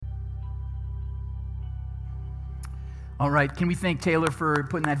All right, can we thank Taylor for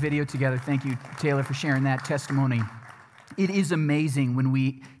putting that video together? Thank you, Taylor, for sharing that testimony. It is amazing when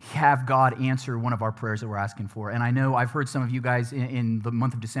we have God answer one of our prayers that we're asking for. And I know I've heard some of you guys in the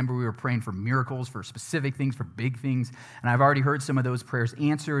month of December, we were praying for miracles, for specific things, for big things. And I've already heard some of those prayers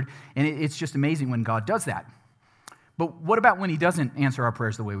answered. And it's just amazing when God does that. But what about when he doesn't answer our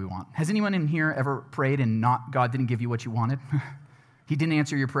prayers the way we want? Has anyone in here ever prayed and God didn't give you what you wanted? He didn't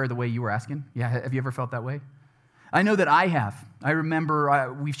answer your prayer the way you were asking? Yeah, have you ever felt that way? I know that I have. I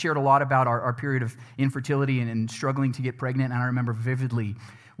remember we've shared a lot about our period of infertility and struggling to get pregnant, and I remember vividly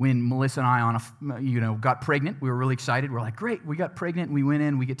when Melissa and I got pregnant. We were really excited. We're like, great, we got pregnant. We went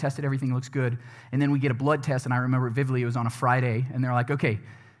in, we get tested, everything looks good, and then we get a blood test, and I remember vividly it was on a Friday, and they're like, okay,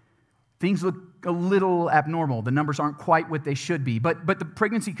 things look a little abnormal. The numbers aren't quite what they should be, but the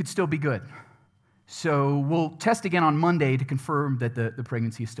pregnancy could still be good. So we'll test again on Monday to confirm that the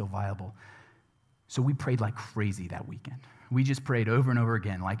pregnancy is still viable. So we prayed like crazy that weekend. We just prayed over and over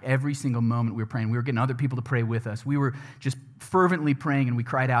again. Like every single moment we were praying, we were getting other people to pray with us. We were just fervently praying, and we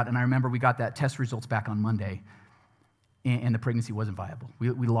cried out. And I remember we got that test results back on Monday, and the pregnancy wasn't viable.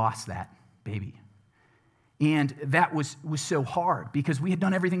 We lost that baby. And that was so hard because we had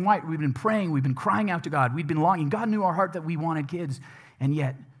done everything right. We'd been praying. We'd been crying out to God. We'd been longing. God knew our heart that we wanted kids, and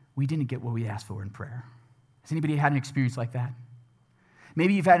yet we didn't get what we asked for in prayer. Has anybody had an experience like that?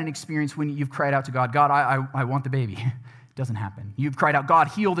 Maybe you've had an experience when you've cried out to God, God, I want the baby. It doesn't happen. You've cried out, God,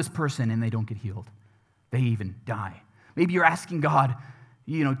 heal this person, and they don't get healed. They even die. Maybe you're asking God,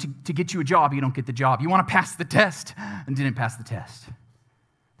 to get you a job, you don't get the job. You want to pass the test and didn't pass the test.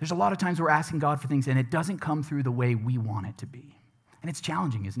 There's a lot of times we're asking God for things, and it doesn't come through the way we want it to be. And it's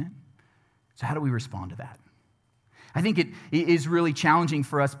challenging, isn't it? So how do we respond to that? I think it is really challenging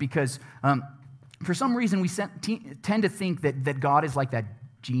for us because for some reason, we tend to think that God is like that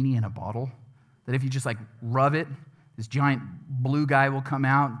genie in a bottle, that if you just like rub it, this giant blue guy will come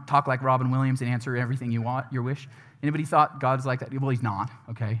out, talk like Robin Williams, and answer everything you want, your wish. Anybody thought God's like that? Well, he's not,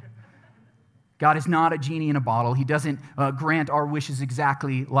 okay? God is not a genie in a bottle. He doesn't grant our wishes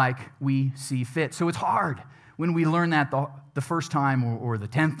exactly like we see fit. So it's hard when we learn that the first time or the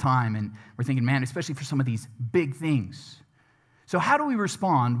 10th time, and we're thinking, man, especially for some of these big things. So how do we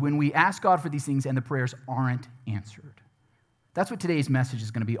respond when we ask God for these things and the prayers aren't answered? That's what today's message is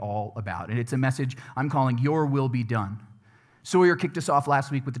going to be all about. And it's a message I'm calling Your Will Be Done. Sawyer kicked us off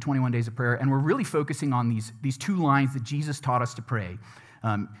last week with the 21 days of prayer, and we're really focusing on these two lines that Jesus taught us to pray.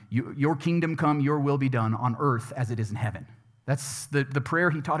 Your kingdom come, your will be done on earth as it is in heaven. That's the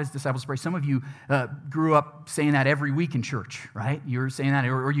prayer he taught his disciples to pray. Some of you grew up saying that every week in church, right? You're saying that,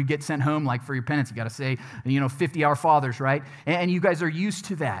 or you get sent home like for your penance. You got to say, 50 Our Fathers, right? And you guys are used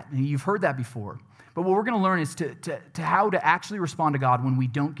to that, and you've heard that before. But what we're going to learn is to how to actually respond to God when we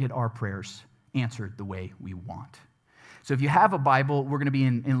don't get our prayers answered the way we want. So if you have a Bible, we're going to be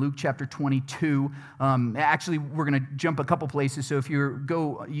in Luke chapter 22. Actually, we're going to jump a couple places. So if you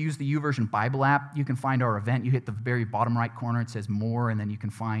go use the YouVersion Bible app, you can find our event. You hit the very bottom right corner. It says More, and then you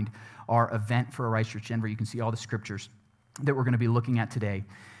can find our event for Arise Church Denver. You can see all the scriptures that we're going to be looking at today.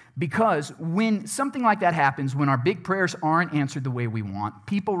 Because when something like that happens, when our big prayers aren't answered the way we want,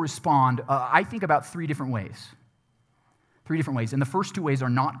 people respond, I think, about three different ways. Three different ways. And the first two ways are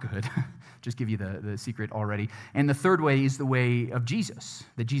not good. Just give you the secret already. And the third way is the way of Jesus,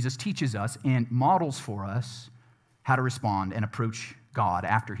 that Jesus teaches us and models for us how to respond and approach God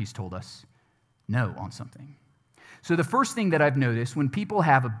after he's told us no on something. So the first thing that I've noticed, when people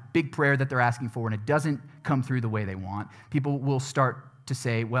have a big prayer that they're asking for and it doesn't come through the way they want, people will start to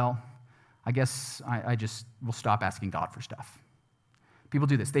say, well, I guess I just will stop asking God for stuff. People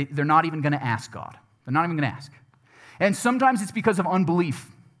do this. They're not even going to ask God. They're not even going to ask. And sometimes it's because of unbelief.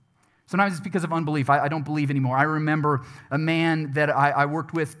 Sometimes it's because of unbelief. I don't believe anymore. I remember a man that I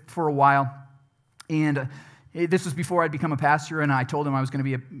worked with for a while, and this was before I'd become a pastor, and I told him I was going to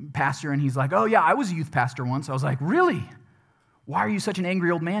be a pastor, and he's like, oh, yeah, I was a youth pastor once. I was like, really? Why are you such an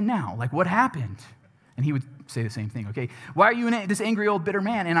angry old man now? Like, what happened? And he would say the same thing, okay? Why are you this angry old bitter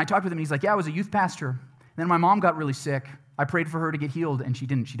man? And I talked with him, and he's like, yeah, I was a youth pastor. And then my mom got really sick. I prayed for her to get healed, and she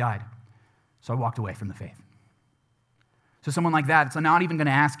didn't. She died. So I walked away from the faith. So someone like that, it's not even going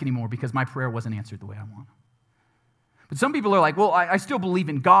to ask anymore because my prayer wasn't answered the way I want. But some people are like, well, I still believe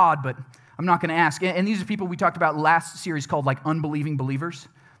in God, but I'm not going to ask. And these are people we talked about last series called like unbelieving believers.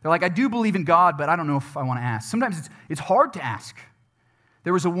 They're like, I do believe in God, but I don't know if I want to ask. Sometimes it's hard to ask.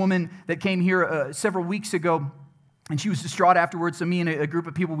 There was a woman that came here several weeks ago, and she was distraught afterwards. So me and a group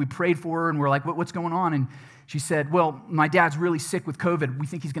of people, we prayed for her, and we're like, what's going on? And she said, well, my dad's really sick with COVID. We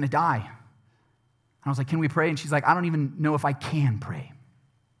think he's going to die. And I was like, can we pray? And she's like, I don't even know if I can pray.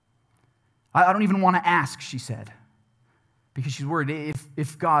 I don't even want to ask, she said. because she's worried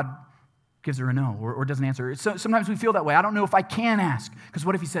if God gives her a no or doesn't answer. So sometimes we feel that way. I don't know if I can ask, because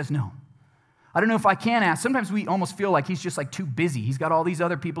what if he says no? I don't know if I can ask. Sometimes we almost feel like he's just like too busy. He's got all these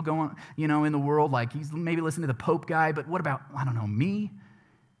other people going, in the world, like he's maybe listening to the Pope guy, but what about, I don't know, me?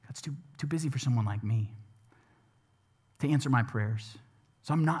 God's too busy for someone like me to answer my prayers.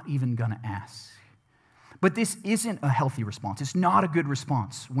 So I'm not even going to ask. But this isn't a healthy response. It's not a good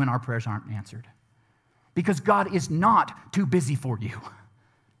response when our prayers aren't answered. Because God is not too busy for you.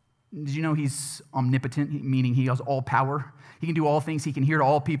 Did you know he's omnipotent, meaning he has all power? He can do all things. He can hear to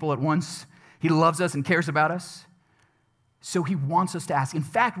all people at once. He loves us and cares about us. So he wants us to ask. In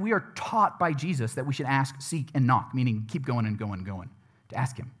fact, we are taught by Jesus that we should ask, seek, and knock, meaning keep going and going and going to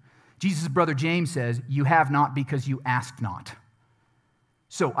ask him. Jesus' brother James says, you have not because you ask not.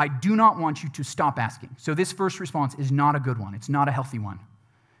 So I do not want you to stop asking. So this first response is not a good one. It's not a healthy one.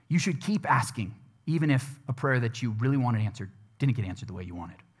 You should keep asking, even if a prayer that you really wanted answered didn't get answered the way you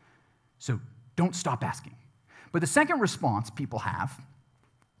wanted. So don't stop asking. But the second response people have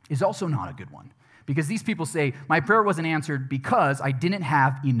is also not a good one, because these people say, my prayer wasn't answered because I didn't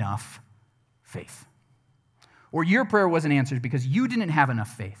have enough faith. Or your prayer wasn't answered because you didn't have enough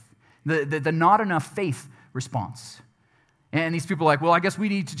faith. The not enough faith response. And these people are like, well, I guess we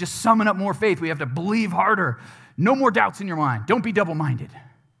need to just summon up more faith. We have to believe harder. No more doubts in your mind. Don't be double-minded.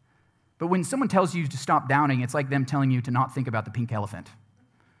 But when someone tells you to stop doubting, it's like them telling you to not think about the pink elephant.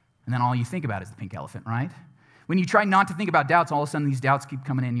 And then all you think about is the pink elephant, right? When you try not to think about doubts, all of a sudden these doubts keep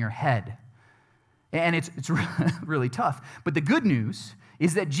coming in your head. And it's really tough. But the good news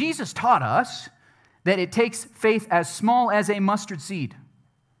is that Jesus taught us that it takes faith as small as a mustard seed.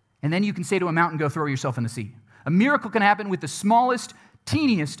 And then you can say to a mountain, go throw yourself in the sea. A miracle can happen with the smallest,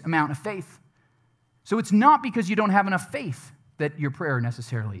 teeniest amount of faith. So it's not because you don't have enough faith that your prayer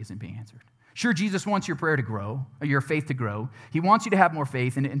necessarily isn't being answered. Sure, Jesus wants your prayer to grow, or your faith to grow. He wants you to have more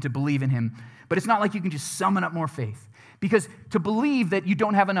faith and to believe in him. But it's not like you can just summon up more faith. Because to believe that you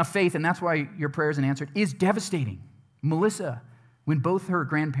don't have enough faith, and that's why your prayer isn't answered, is devastating. Melissa, when both her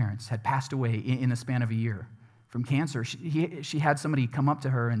grandparents had passed away in the span of a year from cancer, she had somebody come up to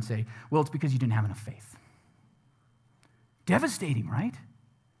her and say, well, it's because you didn't have enough faith. Devastating, right?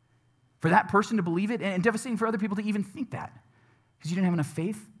 For that person to believe it, and devastating for other people to even think that. Because you didn't have enough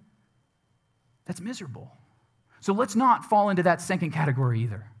faith. That's miserable. So let's not fall into that second category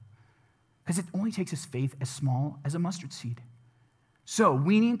either. Because it only takes us faith as small as a mustard seed. So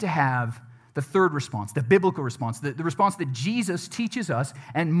we need to have the third response, the biblical response, the response that Jesus teaches us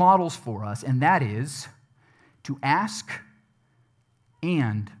and models for us, and that is to ask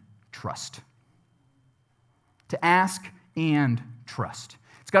and trust. To ask and trust.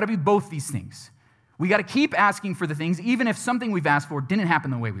 It's got to be both these things. We got to keep asking for the things, even if something we've asked for didn't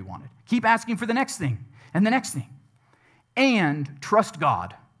happen the way we wanted. Keep asking for the next thing and the next thing. And trust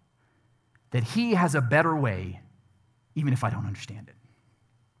God that he has a better way, even if I don't understand it.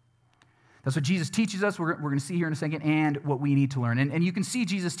 That's what Jesus teaches us. We're going to see here in a second, and what we need to learn. And you can see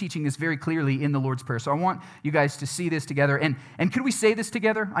Jesus teaching this very clearly in the Lord's Prayer. So I want you guys to see this together. And could we say this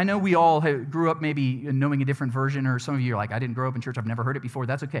together? I know we all grew up maybe knowing a different version, or some of you are like, I didn't grow up in church. I've never heard it before.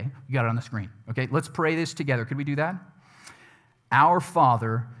 That's okay. You got it on the screen. Okay, let's pray this together. Could we do that? Our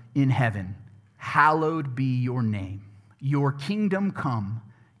Father in heaven, hallowed be your name. Your kingdom come,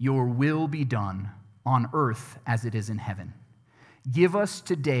 your will be done on earth as it is in heaven. Give us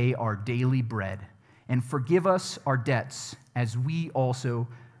today our daily bread, and forgive us our debts as we also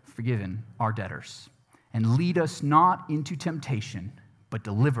forgiven our debtors. And lead us not into temptation, but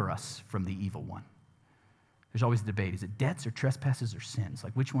deliver us from the evil one. There's always a debate. Is it debts or trespasses or sins?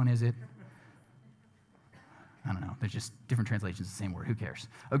 Like, which one is it? I don't know. There's just different translations of the same word. Who cares?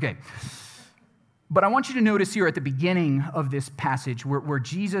 Okay. But I want you to notice here at the beginning of this passage where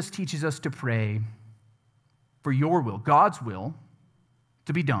Jesus teaches us to pray for your will, God's will,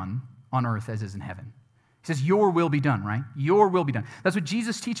 to be done on earth as is in heaven. He says, your will be done, right? Your will be done. That's what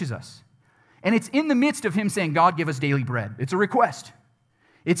Jesus teaches us. And it's in the midst of him saying, God, give us daily bread. It's a request.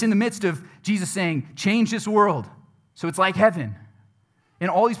 It's in the midst of Jesus saying, change this world so it's like heaven.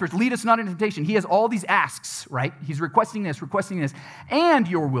 And all these prayers, lead us not into temptation. He has all these asks, right? He's requesting this, and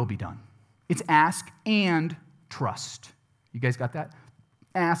your will be done. It's ask and trust. You guys got that?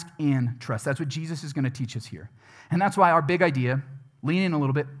 Ask and trust. That's what Jesus is going to teach us here. And that's why our big idea, lean in a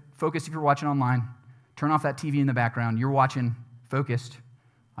little bit, focus if you're watching online, turn off that TV in the background. You're watching Focused.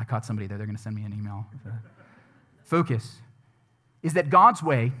 I caught somebody there. They're going to send me an email. Focus is that God's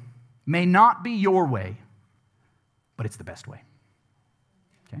way may not be your way, but it's the best way.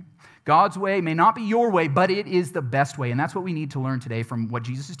 Okay? God's way may not be your way, but it is the best way. And that's what we need to learn today from what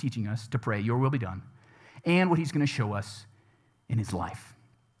Jesus is teaching us to pray, your will be done, and what he's going to show us in his life.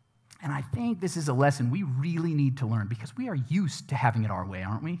 And I think this is a lesson we really need to learn because we are used to having it our way,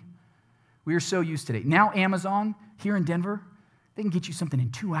 aren't we? We are so used to it. Now Amazon here in Denver, they can get you something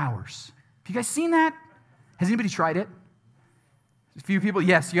in 2 hours. Have you guys seen that? Has anybody tried it? A few people,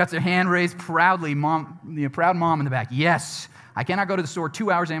 yes, you got their hand raised proudly, mom, proud mom in the back. Yes, I cannot go to the store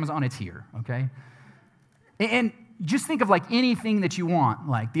 2 hours, Amazon, it's here, okay? And just think of like anything that you want.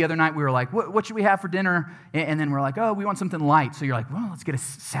 Like the other night we were like, what should we have for dinner? And then we're like, oh, we want something light. So you're like, well, let's get a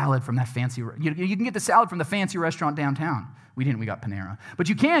salad from that fancy, you can get the salad from the fancy restaurant downtown. We didn't, we got Panera. But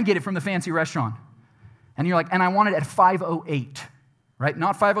you can get it from the fancy restaurant. And you're like, and I want it at 5:08, right?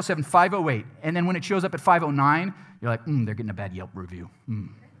 Not 5:07, 5:08. And then when it shows up at 5:09, you're like, they're getting a bad Yelp review.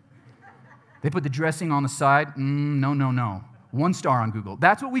 They put the dressing on the side. No. 1 star on Google.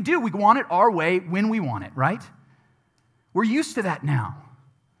 That's what we do. We want it our way when we want it, right? We're used to that now.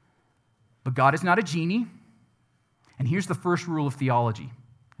 But God is not a genie. And here's the first rule of theology.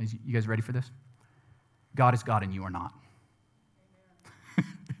 You guys ready for this? God is God and you are not.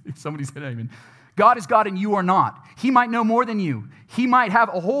 Somebody said amen. God is God and you are not. He might know more than you. He might have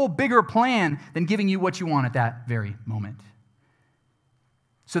a whole bigger plan than giving you what you want at that very moment.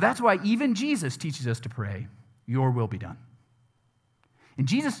 So that's why even Jesus teaches us to pray, your will be done. And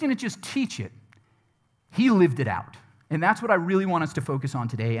Jesus didn't just teach it, he lived it out. And that's what I really want us to focus on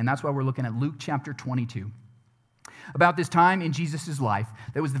today, and that's why we're looking at Luke chapter 22. About this time in Jesus' life,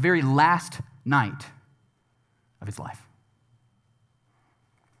 that was the very last night of his life.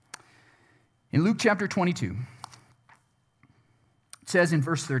 In Luke chapter 22, it says in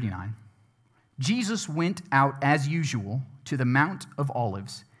verse 39, Jesus went out as usual to the Mount of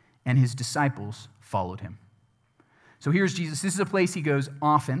Olives, and his disciples followed him. So here's Jesus. This is a place he goes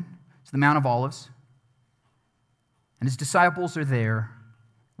often. It's the Mount of Olives. And his disciples are there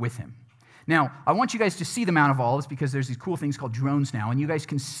with him. Now, I want you guys to see the Mount of Olives because there's these cool things called drones now, and you guys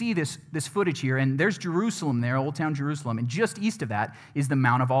can see this footage here, and there's Jerusalem there, Old Town Jerusalem, and just east of that is the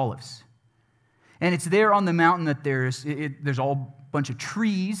Mount of Olives. And it's there on the mountain that there's all a bunch of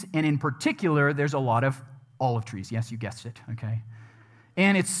trees, and in particular, there's a lot of olive trees. Yes, you guessed it, okay?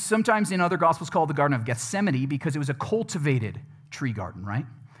 And it's sometimes in other Gospels called the Garden of Gethsemane because it was a cultivated tree garden, right?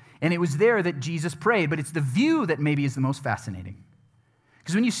 And it was there that Jesus prayed, but it's the view that maybe is the most fascinating.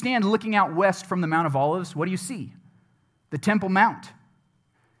 Because when you stand looking out west from the Mount of Olives, what do you see? The Temple Mount.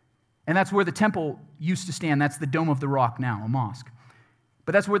 And that's where the temple used to stand. That's the Dome of the Rock now, a mosque.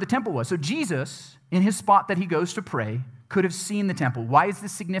 But that's where the temple was. So Jesus, in his spot that he goes to pray, could have seen the temple. Why is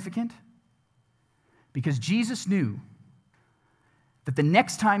this significant? Because Jesus knew that the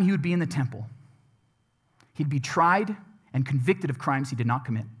next time he would be in the temple, he'd be tried and convicted of crimes he did not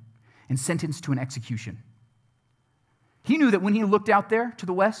commit and sentenced to an execution. He knew that when he looked out there to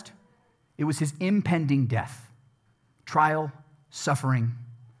the west, it was his impending death, trial, suffering,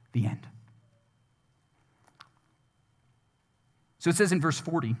 the end. So it says in verse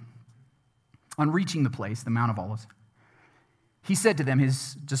 40, on reaching the place, the Mount of Olives, he said to them,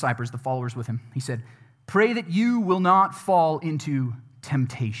 his disciples, the followers with him, he said, pray that you will not fall into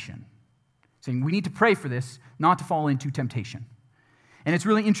temptation. Saying we need to pray for this, not to fall into temptation. And it's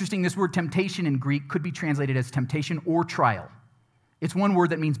really interesting, this word temptation in Greek could be translated as temptation or trial. It's one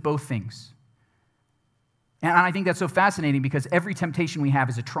word that means both things. And I think that's so fascinating because every temptation we have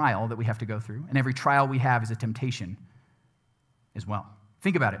is a trial that we have to go through, and every trial we have is a temptation as well.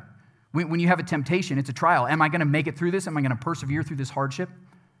 Think about it. When you have a temptation, it's a trial. Am I going to make it through this? Am I going to persevere through this hardship?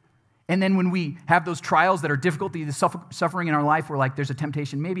 And then when we have those trials that are difficult, the suffering in our life, we're like, there's a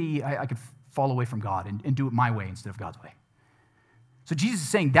temptation. Maybe I could fall away from God and do it my way instead of God's way. So Jesus is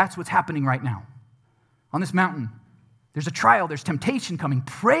saying that's what's happening right now. On this mountain, there's a trial, there's temptation coming.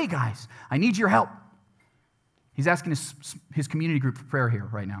 Pray, guys. I need your help. He's asking his community group for prayer here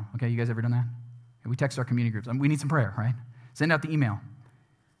right now. Okay, you guys ever done that? We text our community groups. We need some prayer, right? Send out the email.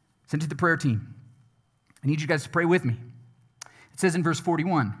 Send it to the prayer team. I need you guys to pray with me. It says in verse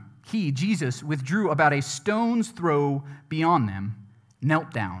 41, he, Jesus, withdrew about a stone's throw beyond them,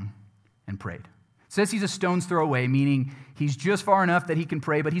 knelt down, and prayed. It says he's a stone's throw away, meaning he's just far enough that he can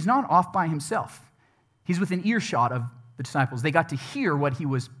pray, but he's not off by himself. He's within earshot of the disciples. They got to hear what he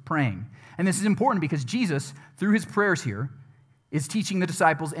was praying. And this is important because Jesus, through his prayers here, is teaching the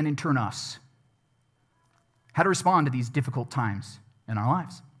disciples and in turn us how to respond to these difficult times in our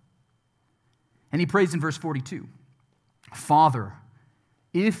lives. And he prays in verse 42, Father,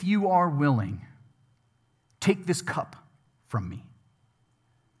 if you are willing, take this cup from me.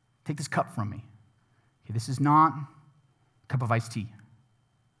 Take this cup from me. Okay, this is not a cup of iced tea.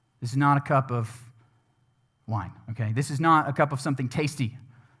 This is not a cup of wine, okay? This is not a cup of something tasty,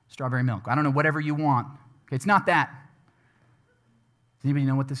 strawberry milk. I don't know, whatever you want. Okay, it's not that. anybody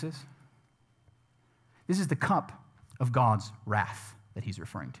know what this is? This is the cup of God's wrath that he's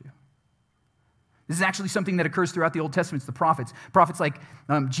referring to. This is actually something that occurs throughout the Old Testament. It's the prophets. Prophets like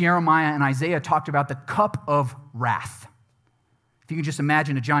Jeremiah and Isaiah talked about the cup of wrath. If you can just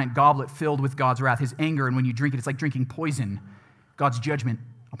imagine a giant goblet filled with God's wrath, his anger, and when you drink it, it's like drinking poison, God's judgment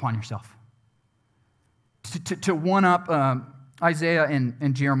upon yourself. To one up Isaiah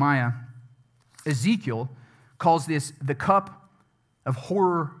and Jeremiah, Ezekiel calls this the cup of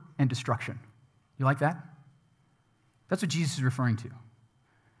horror and destruction. You like that? That's what Jesus is referring to.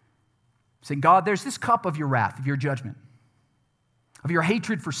 Saying, God, there's this cup of your wrath, of your judgment, of your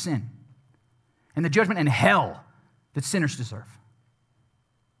hatred for sin, and the judgment and hell that sinners deserve.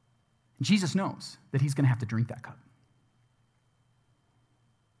 And Jesus knows that he's going to have to drink that cup.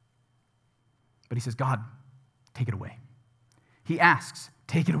 But he says, God, take it away. He asks,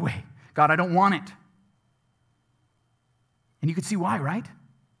 take it away. God, I don't want it. And you could see why, right?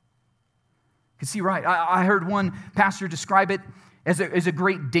 You could see right. I heard one pastor describe it as a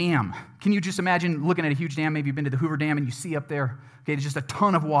great dam. Can you just imagine looking at a huge dam? Maybe you've been to the Hoover Dam and you see up there, okay, there's just a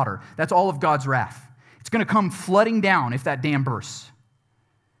ton of water. That's all of God's wrath. It's going to come flooding down if that dam bursts.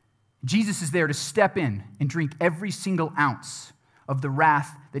 Jesus is there to step in and drink every single ounce of the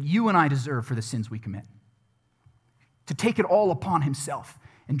wrath that you and I deserve for the sins we commit. To take it all upon himself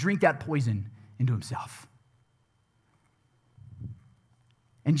and drink that poison into himself.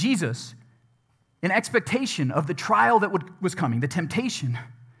 And Jesus, in expectation of the trial that was coming, the temptation,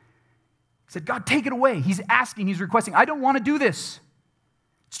 said, God, take it away. He's asking, he's requesting, I don't want to do this.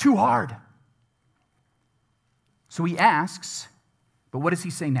 It's too hard. So he asks, but what does he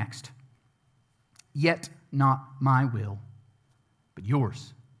say next? Yet not my will, but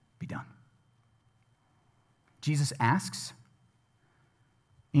yours be done. Jesus asks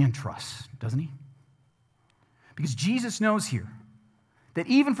and trusts, doesn't he? Because Jesus knows here that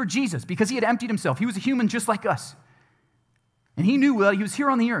even for Jesus, because he had emptied himself, he was a human just like us, and he knew while he was here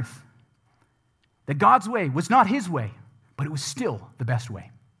on the earth that God's way was not his way, but it was still the best way.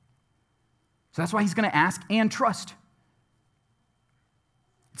 So that's why he's going to ask and trust.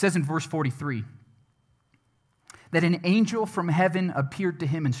 It says in verse 43 that an angel from heaven appeared to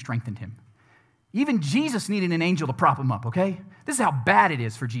him and strengthened him. Even Jesus needed an angel to prop him up, okay? This is how bad it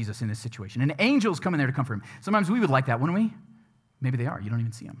is for Jesus in this situation. An angel's coming there to comfort him. Sometimes we would like that, wouldn't we? Maybe they are. You don't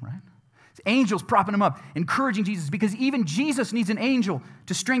even see them, right? It's angels propping him up, encouraging Jesus, because even Jesus needs an angel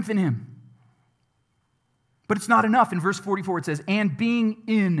to strengthen him. But it's not enough. In verse 44, it says, and being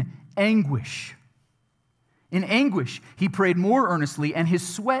in anguish. In anguish, he prayed more earnestly, and his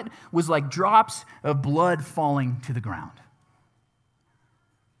sweat was like drops of blood falling to the ground.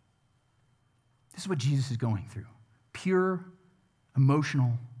 This is what Jesus is going through. Pure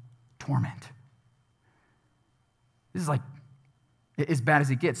emotional torment. This is like as bad as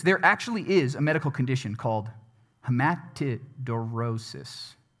it gets. There actually is a medical condition called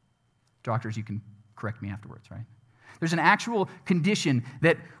hematidrosis. Doctors, you can correct me afterwards, right? There's an actual condition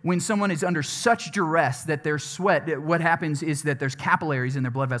that when someone is under such duress that their sweat, what happens is that there's capillaries in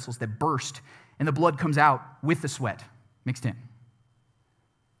their blood vessels that burst, and the blood comes out with the sweat mixed in.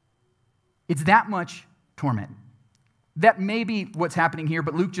 It's that much torment. That may be what's happening here,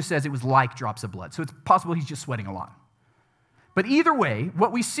 but Luke just says it was like drops of blood. So it's possible he's just sweating a lot. But either way,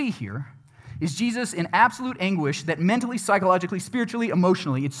 what we see here is Jesus in absolute anguish that mentally, psychologically, spiritually,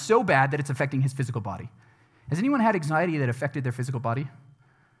 emotionally, it's so bad that it's affecting his physical body. Has anyone had anxiety that affected their physical body?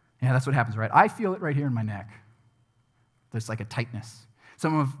 Yeah, that's what happens, right? I feel it right here in my neck. There's like a tightness.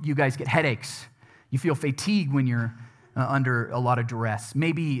 Some of you guys get headaches. You feel fatigue when you're under a lot of duress.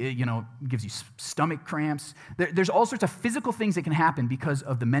 Maybe, it gives you stomach cramps. There's all sorts of physical things that can happen because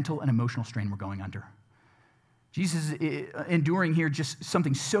of the mental and emotional strain we're going under. Jesus is enduring here just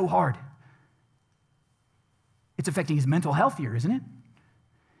something so hard. It's affecting his mental health here, isn't it?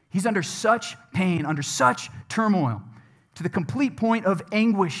 He's under such pain, under such turmoil, to the complete point of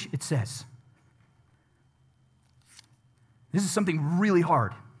anguish, it says. This is something really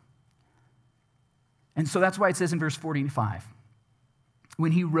hard. And so that's why it says in verse 45,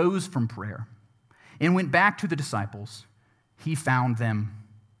 when he rose from prayer and went back to the disciples, he found them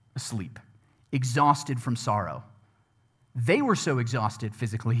asleep, exhausted from sorrow. They were so exhausted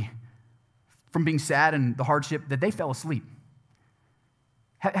physically from being sad and the hardship that they fell asleep.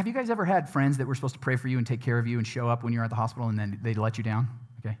 Have you guys ever had friends that were supposed to pray for you and take care of you and show up when you're at the hospital and then they let you down?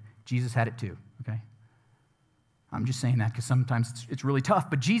 Okay, Jesus had it too, okay? I'm just saying that because sometimes it's really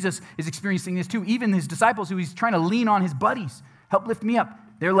tough, but Jesus is experiencing this too. Even his disciples who he's trying to lean on, his buddies, help lift me up,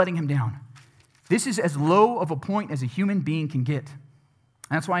 they're letting him down. This is as low of a point as a human being can get.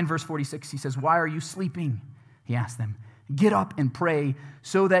 And that's why in verse 46 he says, why are you sleeping? He asked them. Get up and pray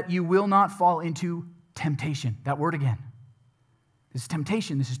so that you will not fall into temptation. That word again. This is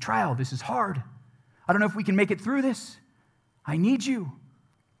temptation. This is trial. This is hard. I don't know if we can make it through this. I need you.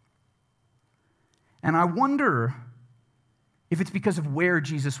 And I wonder if it's because of where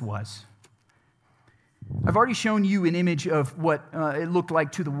Jesus was. I've already shown you an image of what it looked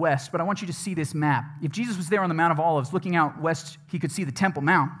like to the west, but I want you to see this map. If Jesus was there on the Mount of Olives, looking out west, he could see the Temple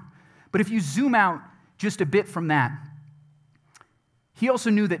Mount. But if you zoom out just a bit from that, he also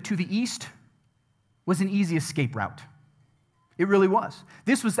knew that to the east was an easy escape route. It really was.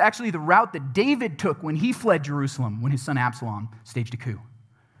 This was actually the route that David took when he fled Jerusalem, when his son Absalom staged a coup.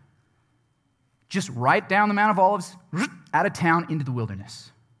 Just right down the Mount of Olives, out of town into the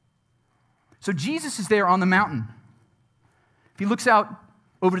wilderness. So Jesus is there on the mountain. If he looks out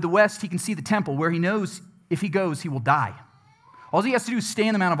over to the west, he can see the temple where he knows if he goes, he will die. All he has to do is stay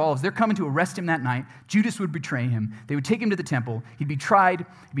in the Mount of Olives. They're coming to arrest him that night. Judas would betray him. They would take him to the temple. He'd be tried,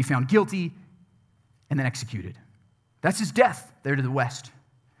 he'd be found guilty, and then executed. That's his death there to the west.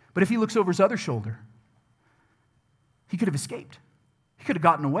 But if he looks over his other shoulder, he could have escaped. He could have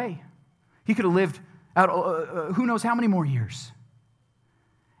gotten away. He could have lived out who knows how many more years.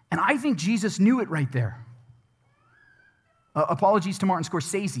 And I think Jesus knew it right there. Apologies to Martin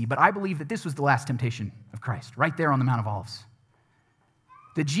Scorsese, but I believe that this was the last temptation of Christ, right there on the Mount of Olives.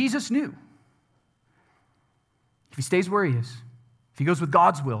 That Jesus knew if he stays where he is, if he goes with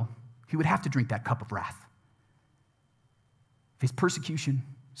God's will, he would have to drink that cup of wrath. His persecution,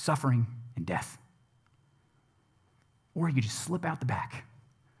 suffering, and death. Or he could just slip out the back,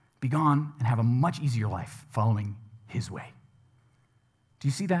 be gone, and have a much easier life following his way. Do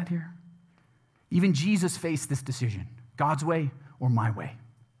you see that here? Even Jesus faced this decision, God's way or my way.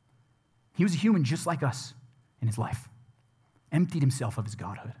 He was a human just like us in his life, emptied himself of his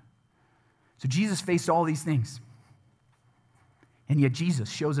godhood. So Jesus faced all these things. And yet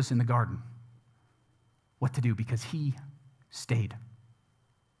Jesus shows us in the garden what to do because he stayed.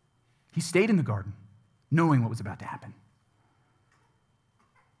 He stayed in the garden, knowing what was about to happen.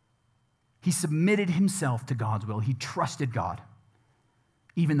 He submitted himself to God's will. He trusted God,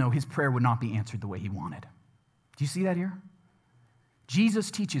 even though his prayer would not be answered the way he wanted. Do you see that here? Jesus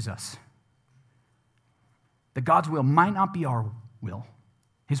teaches us that God's will might not be our will.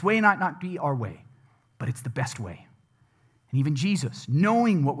 His way might not be our way, but it's the best way. And even Jesus,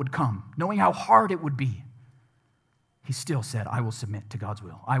 knowing what would come, knowing how hard it would be, he still said, I will submit to God's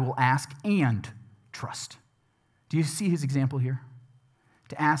will. I will ask and trust. Do you see his example here?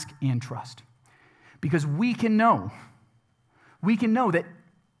 To ask and trust. Because we can know that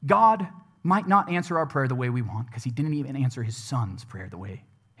God might not answer our prayer the way we want because he didn't even answer his son's prayer the way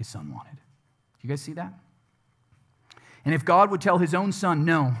his son wanted. Do you guys see that? And if God would tell his own son,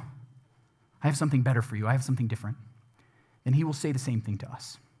 no, I have something better for you, I have something different, then he will say the same thing to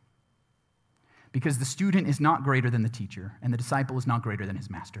us. Because the student is not greater than the teacher, and the disciple is not greater than his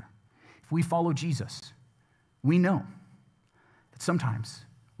master. If we follow Jesus, we know that sometimes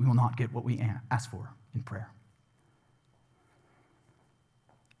we will not get what we ask for in prayer.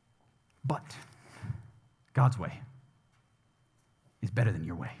 But God's way is better than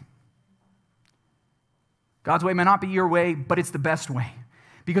your way. God's way may not be your way, but it's the best way.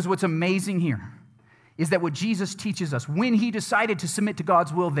 Because what's amazing here is that what Jesus teaches us, when he decided to submit to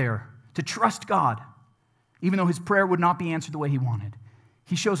God's will there, to trust God, even though his prayer would not be answered the way he wanted,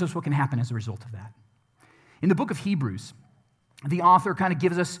 he shows us what can happen as a result of that. In the book of Hebrews, the author kind of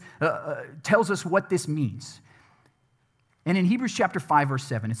gives us, tells us what this means. And in Hebrews chapter 5, verse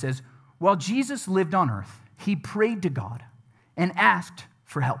 7, it says, while Jesus lived on earth, he prayed to God and asked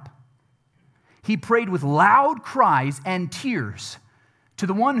for help. He prayed with loud cries and tears to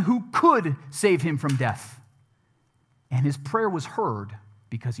the one who could save him from death. And his prayer was heard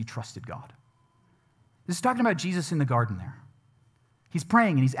because he trusted God. This is talking about Jesus in the garden there. He's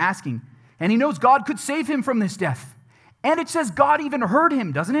praying and he's asking, and he knows God could save him from this death. And it says God even heard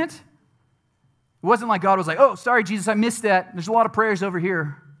him, doesn't it? It wasn't like God was like, oh, sorry, Jesus, I missed that. There's a lot of prayers over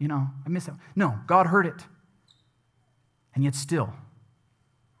here. I missed that. No, God heard it. And yet still,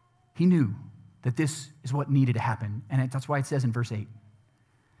 he knew that this is what needed to happen. And that's why it says in verse 8,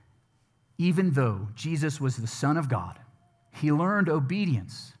 even though Jesus was the Son of God, he learned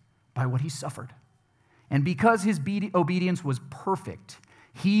obedience by what he suffered. And because his obedience was perfect,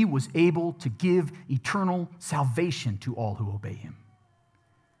 he was able to give eternal salvation to all who obey him.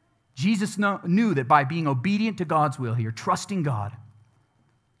 Jesus knew that by being obedient to God's will here, trusting God,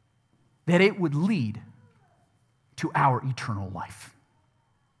 that it would lead to our eternal life.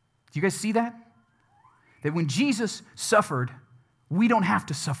 Do you guys see that? That when Jesus suffered, we don't have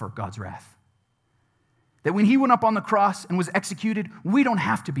to suffer God's wrath. That when he went up on the cross and was executed, we don't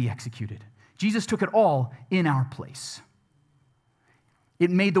have to be executed. Jesus took it all in our place. It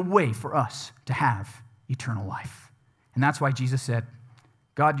made the way for us to have eternal life. And that's why Jesus said,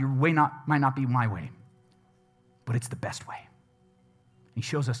 God, your way might not be my way, but it's the best way. And he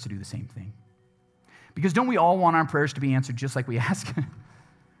shows us to do the same thing. Because don't we all want our prayers to be answered just like we ask?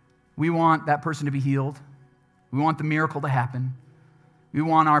 We want that person to be healed. We want the miracle to happen. We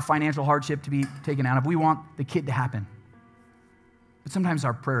want our financial hardship to be taken out of. We want the kid to happen. But sometimes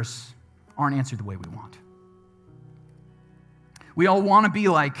our prayers aren't answered the way we want. We all want to be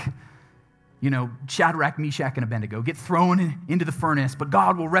like, Shadrach, Meshach, and Abednego, get thrown into the furnace, but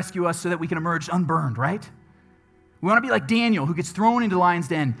God will rescue us so that we can emerge unburned, right? We want to be like Daniel, who gets thrown into the lion's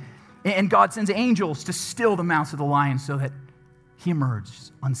den, and God sends angels to still the mouths of the lions so that he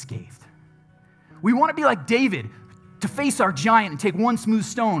emerges unscathed. We want to be like David, to face our giant and take one smooth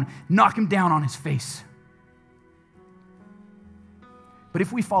stone, knock him down on his face. But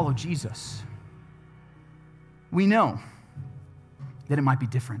if we follow Jesus, we know that it might be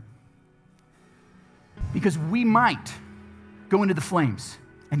different. Because we might go into the flames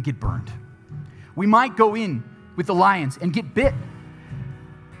and get burned. We might go in with the lions and get bit.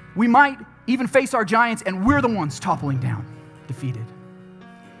 We might even face our giants and we're the ones toppling down, defeated.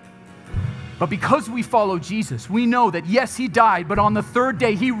 But because we follow Jesus, we know that yes, he died, but on the third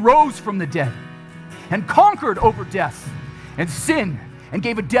day he rose from the dead and conquered over death and sin and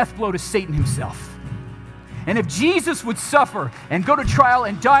gave a death blow to Satan himself. And if Jesus would suffer and go to trial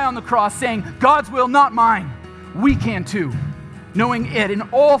and die on the cross saying, God's will, not mine, we can too, knowing it in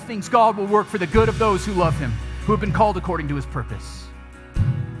all things God will work for the good of those who love him, who have been called according to his purpose.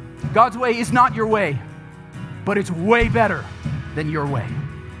 God's way is not your way, but it's way better than your way.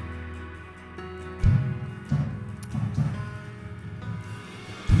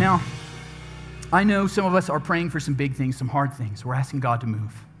 Now, I know some of us are praying for some big things, some hard things. We're asking God to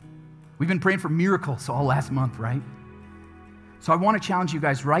move. We've been praying for miracles all last month, right? So I want to challenge you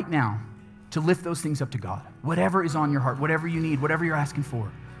guys right now to lift those things up to God. Whatever is on your heart, whatever you need, whatever you're asking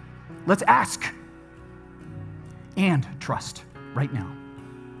for. Let's ask and trust right now.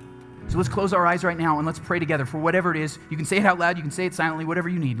 So let's close our eyes right now and let's pray together for whatever it is. You can say it out loud, you can say it silently, whatever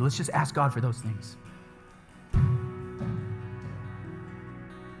you need. Let's just ask God for those things.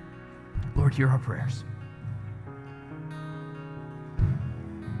 Lord, hear our prayers.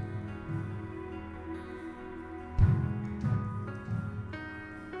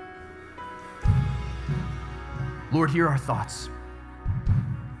 Lord, hear our thoughts.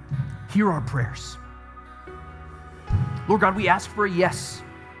 Hear our prayers. Lord God, we ask for a yes.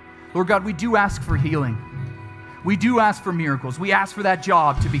 Lord God, we do ask for healing. We do ask for miracles. We ask for that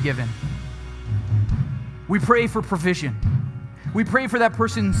job to be given. We pray for provision. We pray for that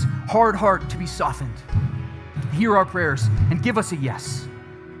person's hard heart to be softened. Hear our prayers and give us a yes.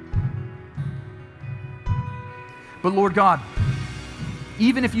 But Lord God,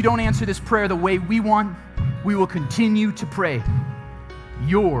 even if you don't answer this prayer the way we want, we will continue to pray,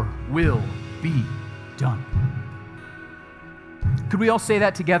 your will be done. Could we all say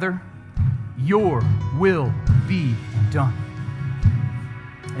that together? Your will be done.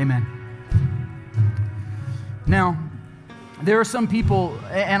 Amen. Now, there are some people,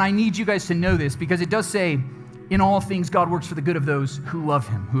 and I need you guys to know this because it does say, in all things God works for the good of those who love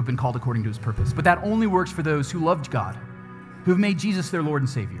him, who have been called according to his purpose. But that only works for those who loved God, who have made Jesus their Lord and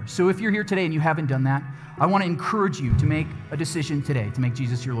Savior. So if you're here today and you haven't done that, I want to encourage you to make a decision today to make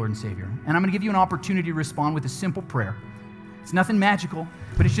Jesus your Lord and Savior. And I'm going to give you an opportunity to respond with a simple prayer. It's nothing magical,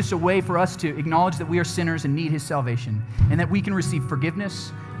 but it's just a way for us to acknowledge that we are sinners and need his salvation and that we can receive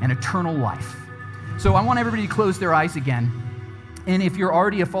forgiveness and eternal life. So I want everybody to close their eyes again. And if you're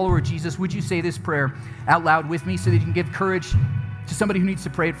already a follower of Jesus, would you say this prayer out loud with me so that you can give courage to somebody who needs to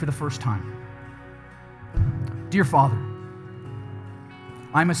pray it for the first time? Dear Father,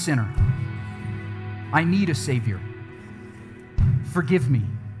 I'm a sinner. I need a Savior. Forgive me.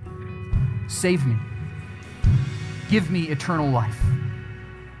 Save me. Give me eternal life.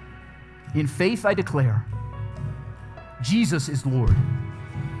 In faith, I declare, Jesus is Lord.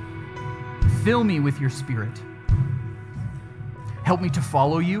 Fill me with your Spirit. Help me to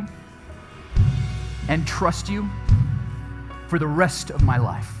follow you and trust you for the rest of my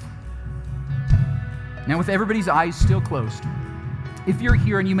life. Now, with everybody's eyes still closed, if you're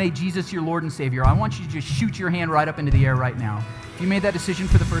here and you made Jesus your Lord and Savior, I want you to just shoot your hand right up into the air right now. If you made that decision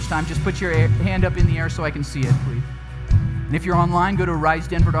for the first time, just put your hand up in the air so I can see it, please. And if you're online, go to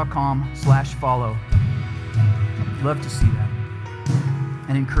risedenver.com/follow. I'd love to see that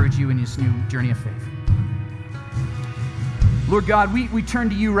and encourage you in this new journey of faith. Lord God, we turn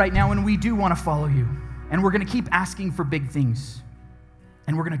to you right now and we do want to follow you. And we're going to keep asking for big things.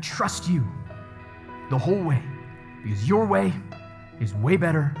 And we're going to trust you the whole way, because your way is way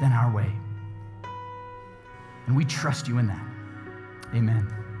better than our way. And we trust you in that.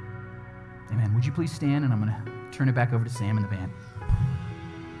 Amen. Amen. Would you please stand, and I'm going to turn it back over to Sam and the band.